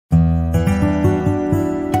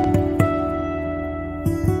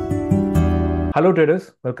Hello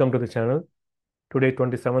traders, welcome to the channel. Today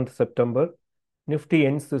 27th September, Nifty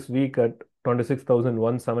ends this week at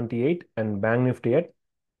 26,178 and Bank Nifty at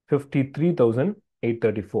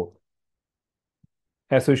 53,834.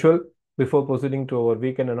 As usual, before proceeding to our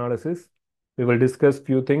weekend analysis, we will discuss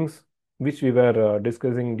few things which we were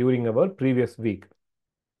discussing during our previous week.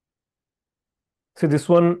 See this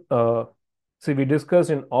one, we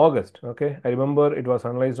discussed in August, okay? I remember it was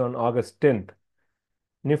analyzed on August 10th.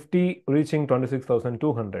 Nifty reaching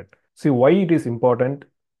 26,200. See why it is important?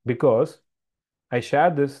 Because I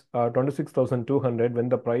shared this 26,200 when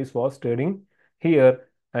the price was trading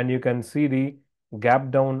here, and you can see the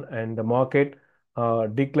gap down and the market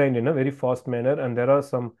declined in a very fast manner, and there are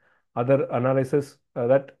some other analysis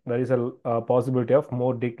that there is a possibility of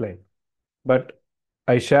more decline. But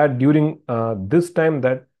I shared during this time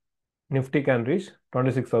that Nifty can reach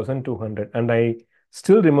 26,200, and I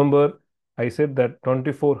still remember I said that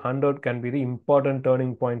 2400 can be the important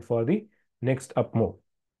turning point for the next up move.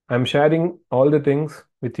 I'm sharing all the things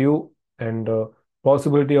with you and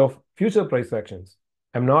possibility of future price actions.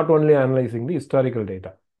 I'm not only analyzing the historical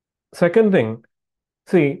data. Second thing,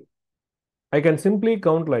 see, I can simply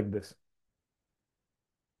count like this.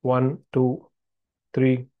 1, 2,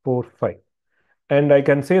 3, 4, 5. And I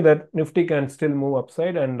can say that Nifty can still move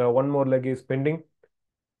upside and one more leg is pending.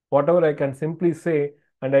 Whatever I can simply say,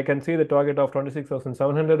 and I can say the target of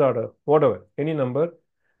 26,700 or whatever, any number.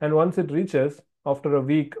 And once it reaches after a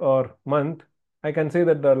week or month, I can say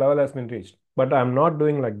that the level has been reached. But I'm not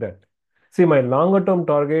doing like that. See, my longer term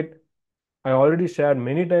target, I already shared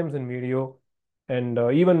many times in video. And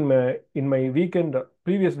even in my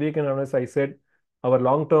previous weekend analysis, I said our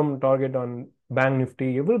long term target on Bank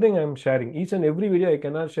Nifty, everything I'm sharing. Each and every video, I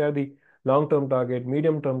cannot share the long term target,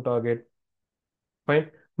 medium term target.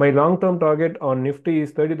 Fine. My long-term target on Nifty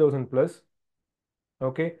is 30,000 plus.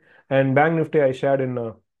 Okay. And Bank Nifty I shared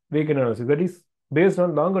in weekend analysis. That is based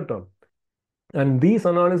on longer term. And these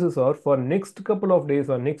analyses are for next couple of days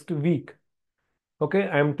or next week. Okay.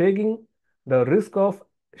 I'm taking the risk of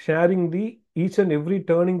sharing the each and every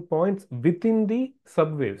turning points within the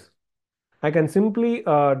subwaves. I can simply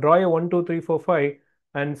draw a 1, 2, 3, 4, 5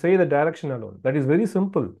 and say the direction alone. That is very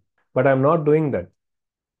simple. But I'm not doing that.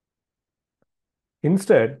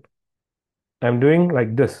 Instead, I'm doing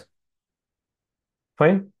like this.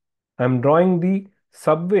 Fine. I'm drawing the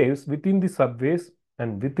subwaves within the subwaves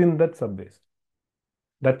and within that subwaves.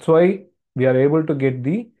 That's why we are able to get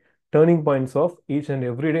the turning points of each and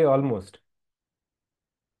every day almost.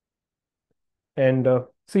 And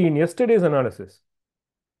see, in yesterday's analysis,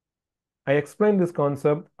 I explained this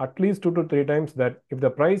concept at least 2 to 3 times that if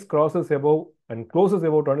the price crosses above and closes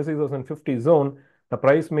above 26,050 zone, the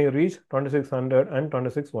price may reach 2600 and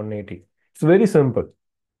 26,180. It's very simple,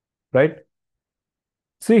 right?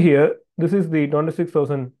 See here, this is the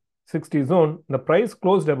 26,060 zone. The price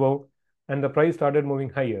closed above and the price started moving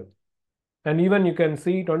higher. And even you can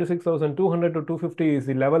see 26,200 to 250 is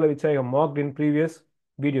the level which I have marked in previous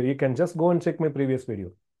video. You can just go and check my previous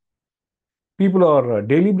video. People are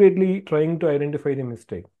deliberately trying to identify the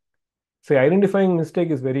mistake. See, identifying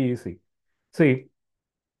mistake is very easy. See,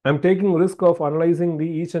 I'm taking risk of analyzing the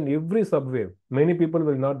each and every subwave. Many people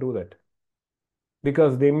will not do that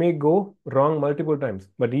because they may go wrong multiple times.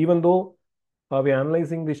 But even though we are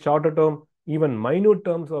analyzing the shorter term, even minute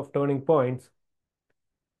terms of turning points,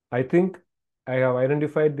 I think I have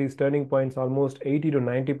identified these turning points almost 80 to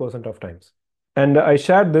 90% of times. And I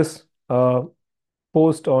shared this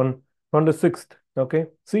post on 26th. Okay,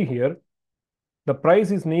 see here, the price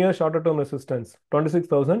is near shorter term resistance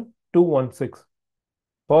 26,216.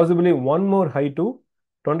 Possibly one more high to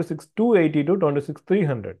 26,280 to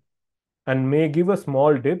 26,300, and may give a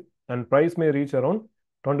small dip and price may reach around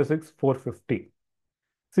 26,450.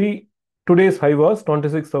 See, today's high was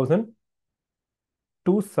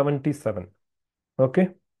 26,277.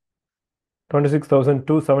 Okay,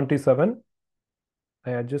 26,277.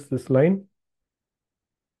 I adjust this line.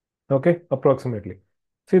 Okay, approximately.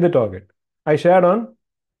 See the target. I shared on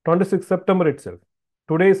 26th September itself.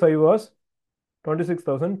 Today's high was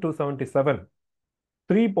 26,277.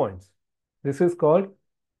 3 points. This is called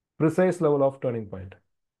precise level of turning point.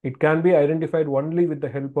 It can be identified only with the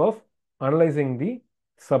help of analyzing the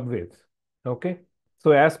subwaves. Okay. So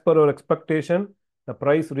as per our expectation, the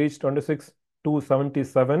price reached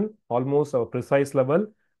 26,277, almost our precise level,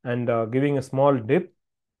 and giving a small dip.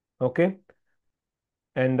 Okay.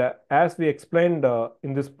 And as we explained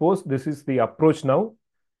in this post, this is the approach now.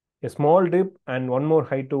 A small dip and one more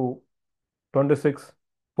high to 26,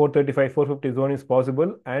 435, 450 zone is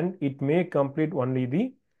possible, and it may complete only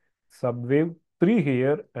the subwave 3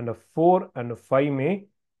 here, and a 4 and a 5 may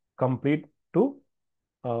complete to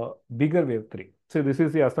bigger wave 3. So this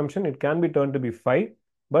is the assumption. It can be turned to be 5,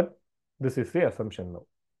 but this is the assumption now.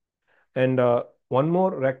 And one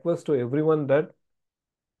more request to everyone, that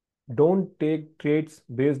don't take trades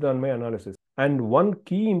based on my analysis. And one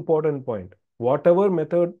key important point, whatever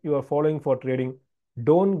method you are following for trading,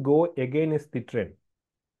 don't go against the trend.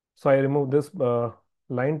 So I remove this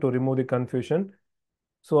line to remove the confusion.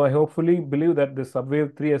 So I hopefully believe that this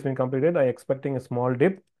subwave 3 has been completed. I expecting a small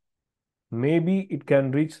dip. Maybe it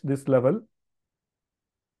can reach this level,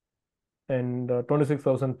 and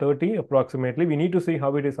 26,030 approximately. We need to see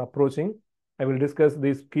how it is approaching. I will discuss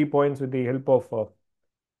these key points with the help of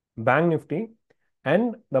Bank Nifty,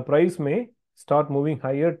 and the price may start moving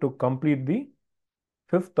higher to complete the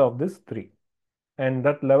fifth of this three, and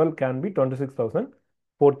that level can be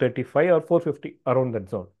 26,435 or 450, around that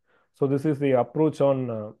zone. So this is the approach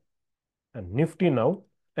on Nifty now.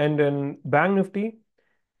 And in Bank Nifty,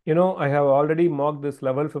 I have already marked this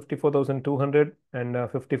level 54,200 and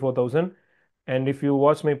 54,000. And if you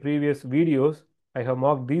watch my previous videos, I have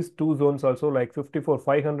marked these two zones also, like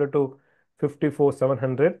 54,500 to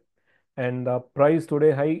 54,700. And the price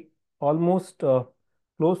today high almost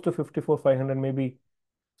close to 54,500 maybe.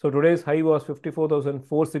 So today's high was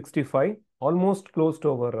 54,465, almost close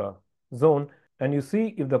to our zone. And you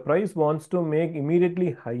see, if the price wants to make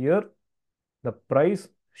immediately higher, the price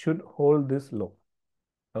should hold this low.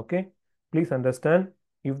 Okay, please understand,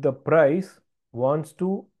 if the price wants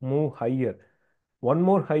to move higher, one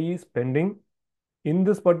more high is pending in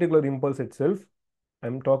this particular impulse itself.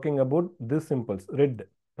 I'm talking about this impulse, red.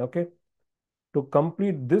 Okay, to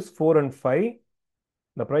complete this 4 and 5,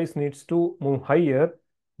 the price needs to move higher,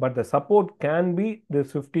 but the support can be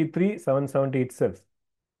this 53,770 itself.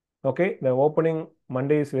 Okay, the opening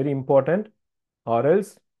Monday is very important, or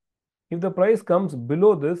else if the price comes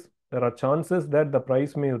below this, there are chances that the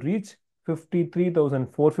price may reach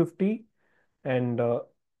 53,450, and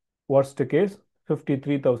worst case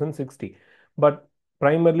 53,060. But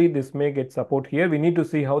primarily this may get support here. We need to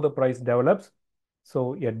see how the price develops.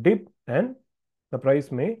 So a dip and the price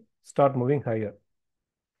may start moving higher.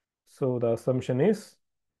 So the assumption is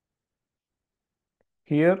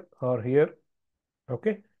here or here.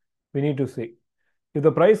 Okay, we need to see. If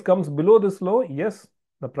the price comes below this low, yes,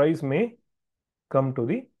 the price may come to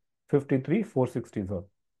the 53,460 zone.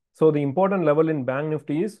 So the important level in Bank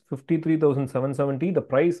Nifty is 53,770, the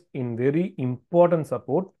price in very important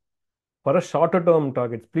support for a shorter term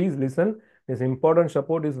targets. Please listen, this important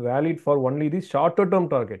support is valid for only the shorter term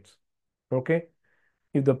targets. Okay,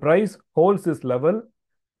 if the price holds this level,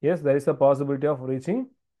 yes, there is a possibility of reaching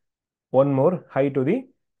one more high to the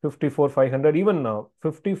 54,500. Even now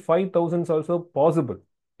 55,000 is also possible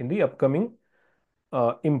in the upcoming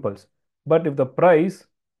impulse. But if the price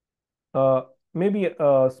maybe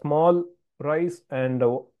a small rise and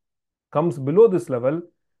comes below this level,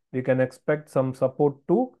 we can expect some support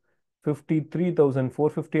to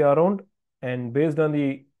 53,450 around, and based on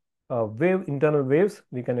the internal waves,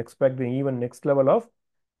 we can expect the even next level of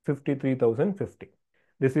 53,050.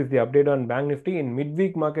 This is the update on Bank Nifty. In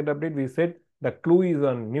midweek market update, we said the clue is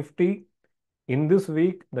on Nifty. In this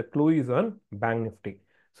week, the clue is on Bank Nifty.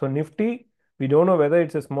 So Nifty, we don't know whether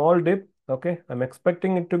it's a small dip. Okay, I'm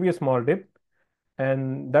expecting it to be a small dip,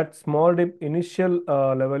 and that small dip initial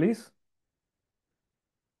level is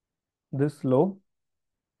this low,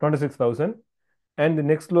 26,000, and the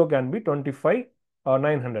next low can be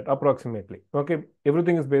 25,900 approximately. Okay,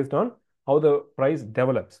 everything is based on how the price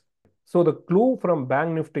develops. So the clue from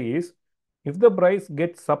Bank Nifty is, if the price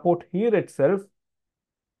gets support here itself,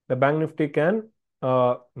 the Bank Nifty can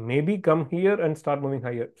maybe come here and start moving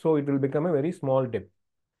higher. So it will become a very small dip.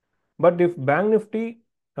 But if Bank Nifty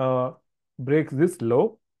breaks this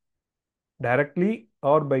low directly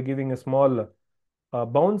or by giving a small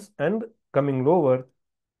bounce and coming lower,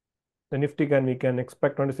 the Nifty we can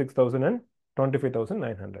expect 26,000 and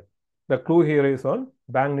 25,900. The clue here is on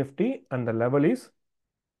Bank Nifty, and the level is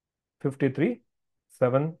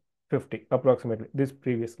 53,750 approximately, this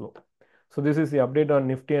previous low. So this is the update on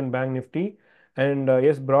Nifty and Bank Nifty. And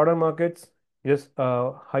yes, broader markets, yes,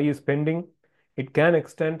 high is pending. It can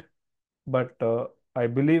extend, but I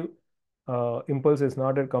believe impulse is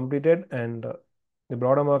not yet completed, and the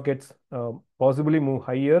broader markets possibly move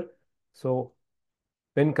higher. So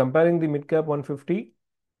when comparing the mid cap 150,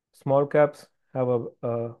 small caps have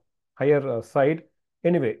a higher side.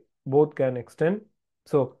 Anyway, both can extend.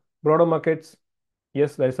 So broader markets,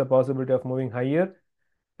 yes, there is a possibility of moving higher.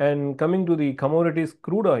 And coming to the commodities,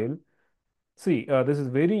 crude oil, see, this is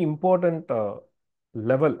very important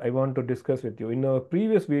level I want to discuss with you. In a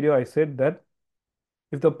previous video, I said that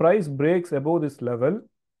if the price breaks above this level,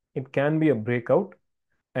 it can be a breakout.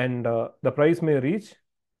 and the price may reach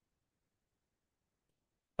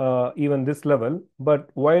even this level. But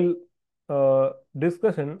while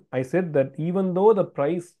discussion, I said that even though the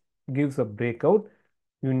price gives a breakout,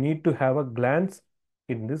 you need to have a glance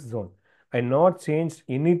in this zone. I not changed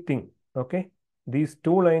anything. Okay, these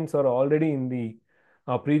two lines are already in the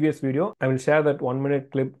previous video. I will share that 1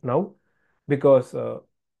 minute clip now, because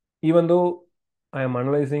even though I am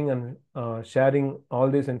analyzing and sharing all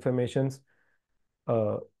these informations,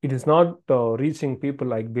 it is not reaching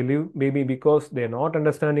people, I believe, maybe because they're not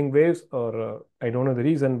understanding waves, or I don't know the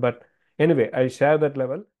reason. But anyway, I'll share that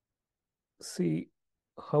level. See,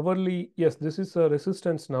 hourly, yes, this is a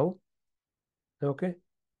resistance now. Okay,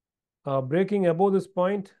 breaking above this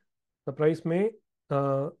point, the price may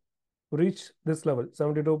uh, reach this level,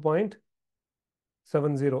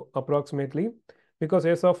 72.70 approximately, because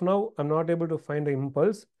as of now, I'm not able to find the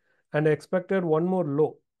impulse, and I expected one more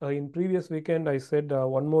low. In previous weekend, I said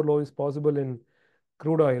one more low is possible in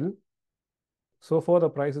crude oil. So far, the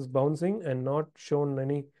price is bouncing and not shown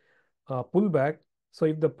any pullback. So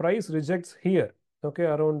if the price rejects here, okay,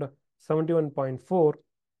 around 71.4,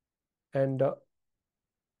 and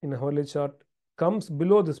in a hourly chart comes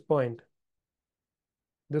below this point,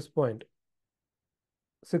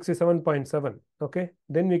 67.7, okay,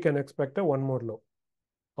 then we can expect a one more low,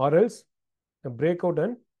 or else a breakout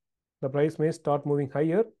and the price may start moving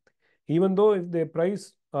higher. Even though if the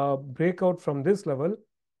price breakout from this level,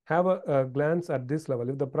 have a glance at this level.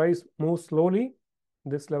 If the price moves slowly,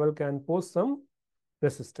 this level can pose some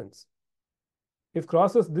resistance. If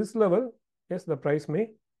crosses this level, yes, the price may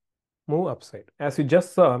move upside. As you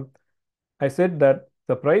just saw, I said that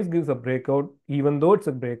the price gives a breakout. Even though it's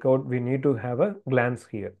a breakout, we need to have a glance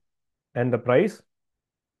here. And the price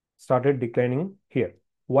started declining here.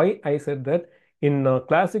 Why I said that? In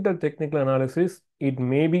classical technical analysis, it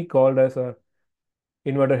may be called as a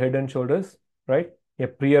inverted head and shoulders, right? A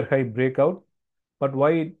prior high breakout. But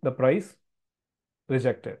why the price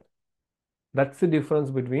rejected? That's the difference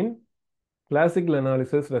between classical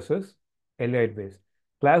analysis versus Elliott waves.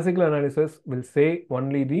 Classical analysis will say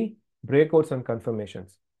only the breakouts and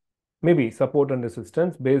confirmations, maybe support and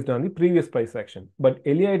resistance based on the previous price action. But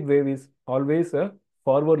Elliott wave is always a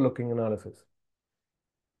forward-looking analysis.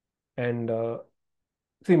 And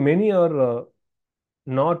see, many are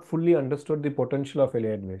not fully understood the potential of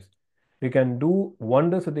Elliott waves. We can do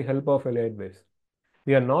wonders with the help of Elliott waves.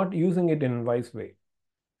 We are not using it in a wise way.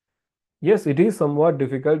 Yes, it is somewhat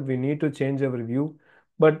difficult. We need to change our view,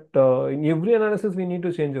 but in every analysis, we need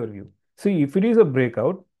to change our view. See, if it is a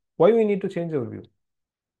breakout, why we need to change our view?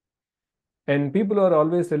 And people are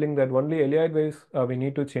always telling that only Elliott waves, we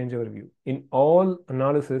need to change our view. In all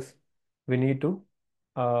analysis, we need to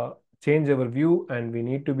uh, change our view, and we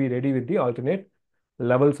need to be ready with the alternate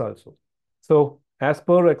levels also. So, as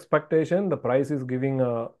per expectation, the price is giving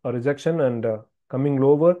a rejection and coming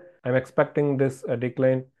lower. I'm expecting this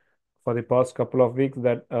decline for the past couple of weeks,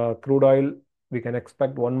 that crude oil, we can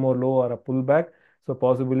expect one more low or a pullback. So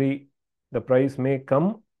possibly the price may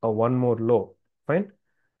come a one more low. Fine.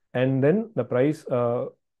 And then the price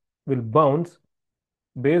will bounce.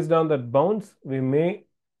 Based on that bounce, we may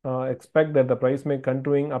expect that the price may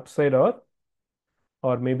continuing upside,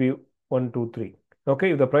 or maybe 1, 2, 3.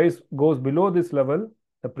 Okay, if the price goes below this level,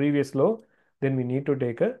 the previous low, then we need to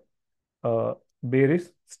take a bearish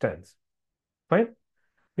stance. Fine.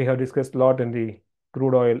 We have discussed a lot in the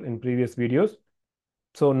crude oil in previous videos.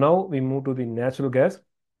 So now we move to the natural gas.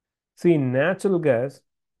 See, in natural gas,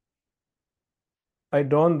 I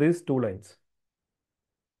drawn these two lines.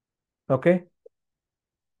 Okay.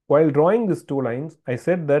 While drawing these two lines, I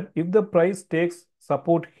said that if the price takes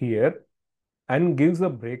support here and gives a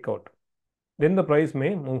breakout, then the price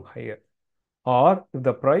may move higher. Or if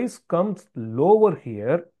the price comes lower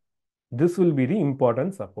here, this will be the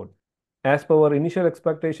important support. As per our initial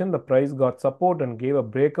expectation, the price got support and gave a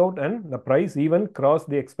breakout, and the price even crossed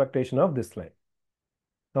the expectation of this line.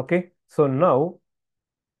 Okay, so now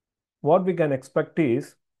what we can expect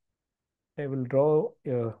is, I will draw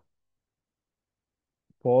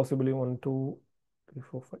possibly 1, 2, 3,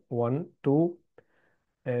 4, 5, 1, 2,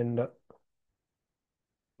 and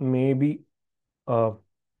maybe uh,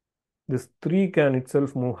 this 3 can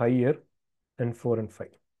itself move higher, and 4 and 5.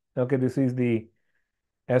 Okay, this is the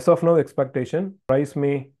as of now expectation. Price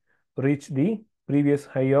may reach the previous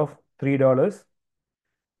high of $3,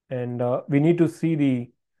 and we need to see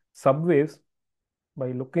the subwaves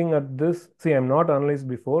by looking at this. See, I'm not analyzed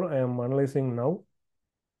before, I am analyzing now,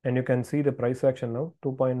 and you can see the price action now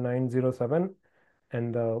 2.907,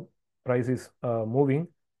 and the price is moving,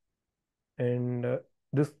 and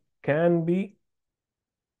this can be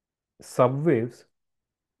subwaves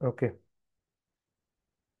Okay.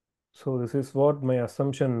 So this is what my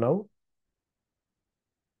assumption now.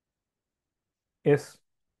 Yes,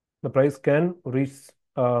 the price can reach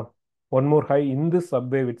one more high in this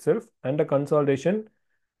subwave itself and a consolidation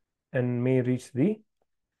and may reach the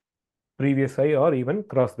previous high or even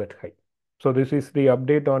cross that high. So this is the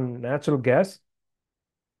update on natural gas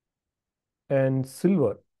and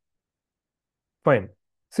silver. Fine.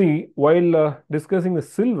 See, while discussing the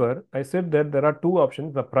silver, I said that there are two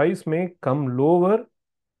options. The price may come lower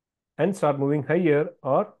and start moving higher,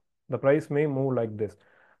 or the price may move like this.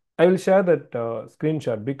 I will share that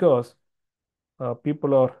screenshot because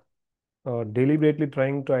people are deliberately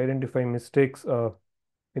trying to identify mistakes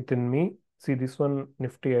within me. See, this one,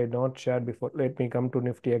 Nifty, I not shared before. Let me come to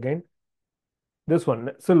Nifty again. This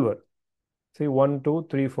one, silver. See, 1, 2,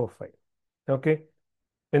 3, 4, 5. Okay.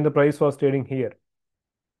 When the price was trading here,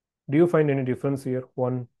 do you find any difference here?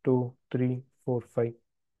 1, 2, 3, 4, 5.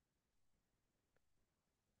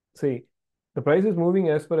 See, the price is moving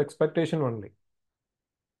as per expectation only.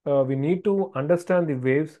 We need to understand the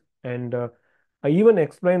waves, and I even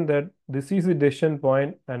explained that this is the decision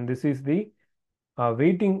point and this is the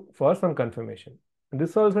waiting for some confirmation.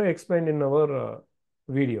 This also explained in our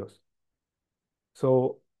videos.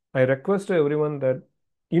 So I request to everyone that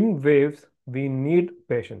in waves we need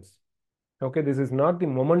patience. Okay, this is not the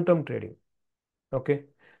momentum trading. Okay,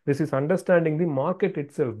 this is understanding the market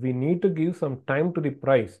itself. We need to give some time to the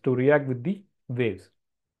price to react with the waves.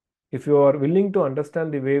 If you are willing to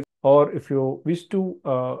understand the waves, or if you wish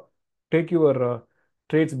to take your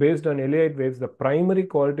trades based on Elliott waves, the primary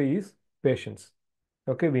quality is patience.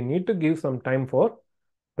 Okay, we need to give some time for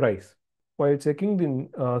price. While checking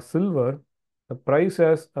the silver, the price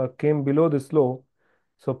has came below this low,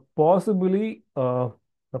 so possibly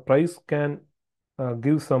the price can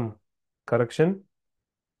give some correction,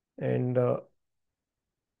 and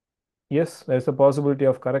yes, there's a possibility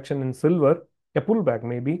of correction in silver, a pullback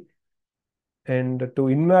maybe, and to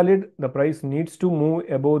invalid the price needs to move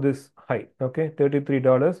above this high. Okay,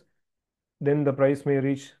 $33, then the price may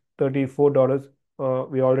reach $34.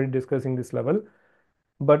 We already discussing this level,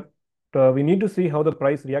 but we need to see how the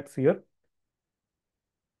price reacts here.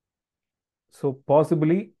 So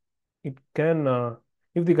possibly it can,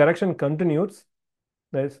 if the correction continues,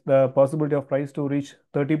 there's the possibility of price to reach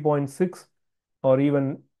 30.6 or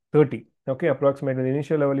even 30. Okay, approximately the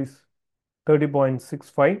initial level is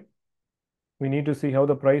 30.65. We need to see how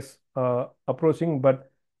the price approaching,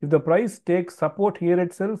 but if the price takes support here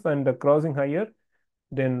itself and crossing higher,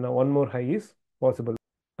 then one more high is possible.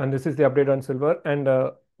 And this is the update on silver, and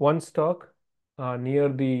one stock near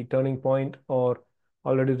the turning point or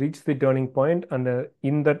already reached the turning point, and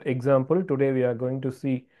in that example today we are going to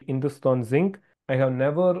see Hindustan Zinc. I have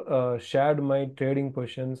never shared my trading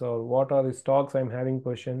positions or what are the stocks I'm having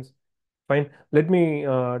positions. Fine, let me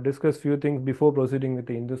discuss few things before proceeding with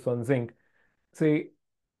the Hindustan Zinc. See,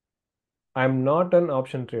 I'm not an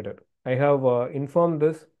option trader. I have informed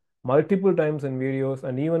this multiple times in videos,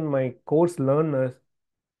 and even my course learners,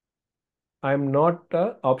 I'm not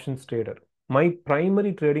an options trader. My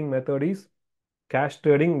primary trading method is cash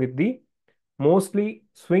trading with the mostly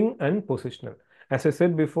swing and positional. As I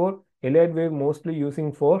said before, Elliott wave mostly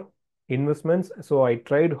using for investments. So I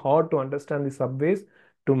tried hard to understand the subways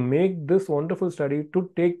to make this wonderful study to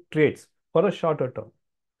take trades for a shorter term.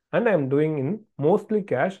 And I'm doing in mostly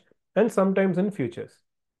cash and sometimes in futures.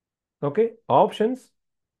 Okay, options,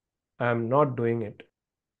 I'm not doing it.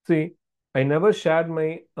 See, I never shared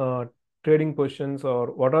my trading positions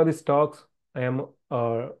or what are the stocks I am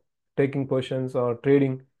taking positions or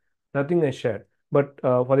trading. Nothing I shared. But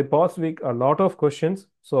for the past week, a lot of questions.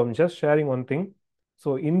 So I'm just sharing one thing.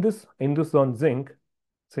 So in this on zinc,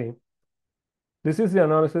 see, this is the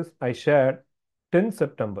analysis I shared 10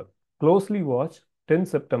 September. Closely watch 10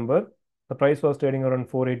 September. The price was trading around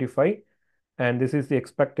 485, and this is the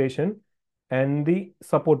expectation and the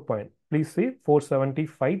support point. Please see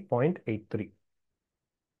 475.83.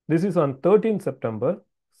 This is on 13th September.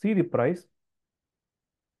 See the price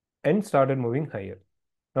and started moving higher.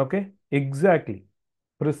 Okay, exactly,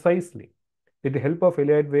 precisely. With the help of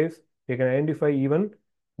Elliott waves, you can identify even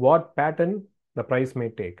what pattern the price may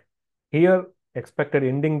take. Here, expected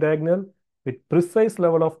ending diagonal with precise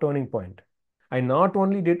level of turning point. I not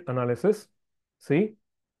only did analysis, see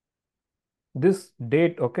this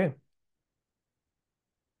date, okay,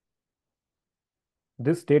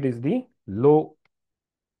 this date is the low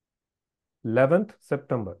 11th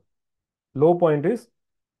September. Low point is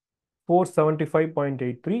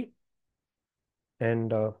 475.83,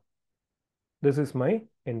 and this is my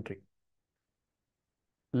entry.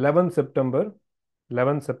 11th September,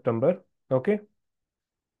 11th September, okay.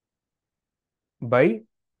 by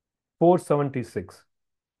 476.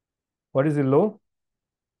 What is the low?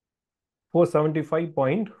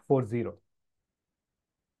 475.40.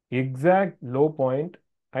 Exact low point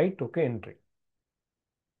I took an entry.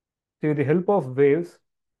 So with the help of waves,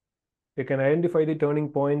 we can identify the turning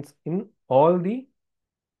points in all the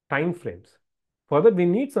time frames. For that, we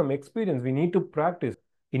need some experience. We need to practice.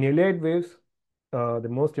 In Elliott waves, the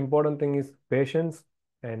most important thing is patience,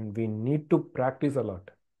 and we need to practice a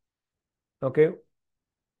lot. Okay,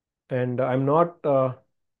 and I'm not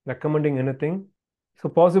recommending anything. So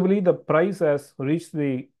possibly the price has reached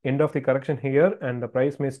the end of the correction here, and the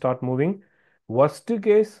price may start moving. Worst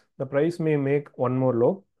case, the price may make one more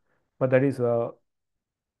low, but that is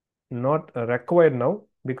not required now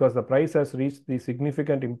because the price has reached the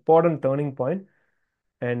significant important turning point,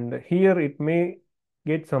 and here it may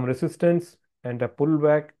get some resistance and a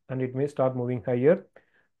pullback, and it may start moving higher.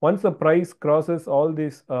 Once the price crosses all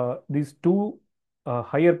these two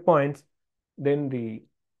higher points, then the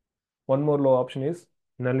one more low option is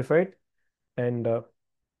nullified, and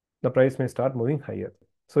the price may start moving higher.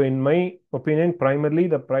 So in my opinion, primarily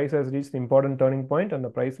the price has reached the important turning point and the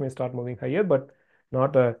price may start moving higher, but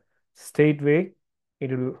not a straight way.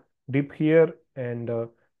 It will dip here and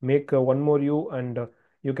make one more U, and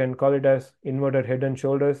you can call it as inverted head and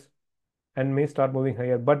shoulders, and may start moving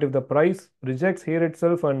higher. But if the price rejects here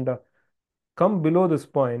itself and come below this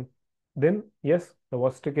point, then yes, the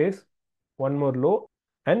worst case, one more low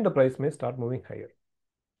and the price may start moving higher.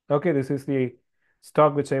 Okay, this is the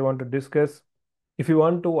stock which I want to discuss. If you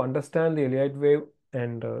want to understand the Elliott wave,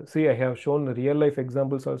 and see, I have shown the real life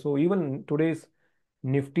examples also. Even today's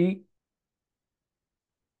Nifty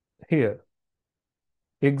here,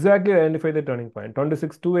 exactly identify the turning point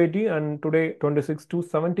 26,280 and today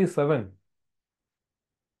 26,277.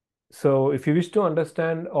 So if you wish to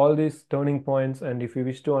understand all these turning points, and if you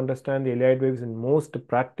wish to understand the Elliott waves in most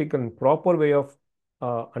practical and proper way of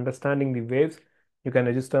understanding the waves, you can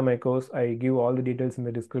register my course. I give all the details in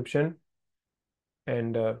the description.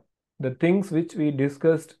 And the things which we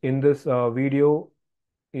discussed in this video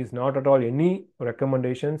is not at all any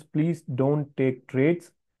recommendations. Please don't take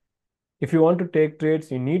trades. If you want to take trades,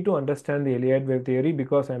 you need to understand the Elliott wave theory,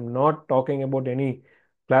 because I'm not talking about any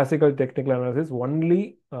classical technical analysis,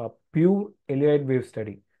 only pure Elliott wave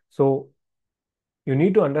study. So you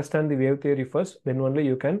need to understand the wave theory first, then only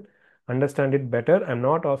you can understand it better. I'm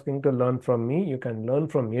not asking to learn from me. You can learn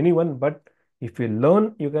from anyone, but if you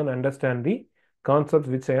learn, you can understand the concepts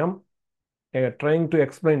which I am trying to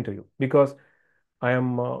explain to you, because I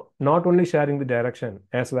am not only sharing the direction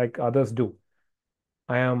as like others do.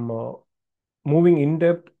 I am moving in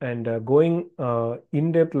depth and going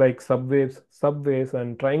in depth like subways,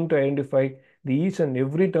 and trying to identify the each and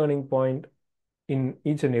every turning point in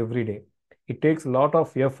each and every day. It takes a lot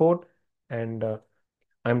of effort, and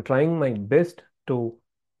I'm trying my best to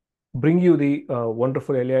bring you the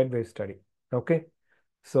wonderful Elliott wave study. Okay,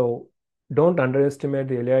 so don't underestimate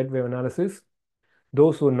the Elliott wave analysis.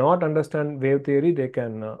 Those who not understand wave theory, they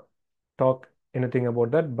can talk anything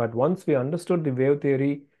about that. But once we understood the wave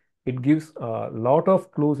theory, it gives a lot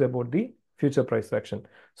of clues about the future price action.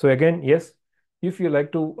 So again, yes, if you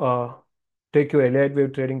like to take your Elliott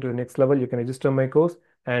wave trading to the next level, you can register my course.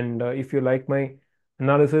 And if you like my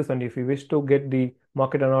analysis, and if you wish to get the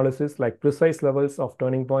market analysis like precise levels of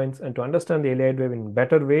turning points and to understand the Elliott wave in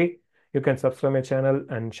better way, you can subscribe my channel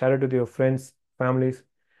and share it with your friends, families,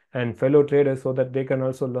 and fellow traders, so that they can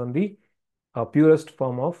also learn the purest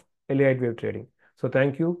form of Elliott wave trading. So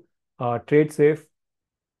thank you. Trade safe.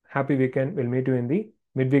 Happy weekend. We'll meet you in the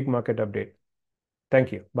midweek market update.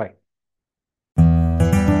 Thank you. Bye.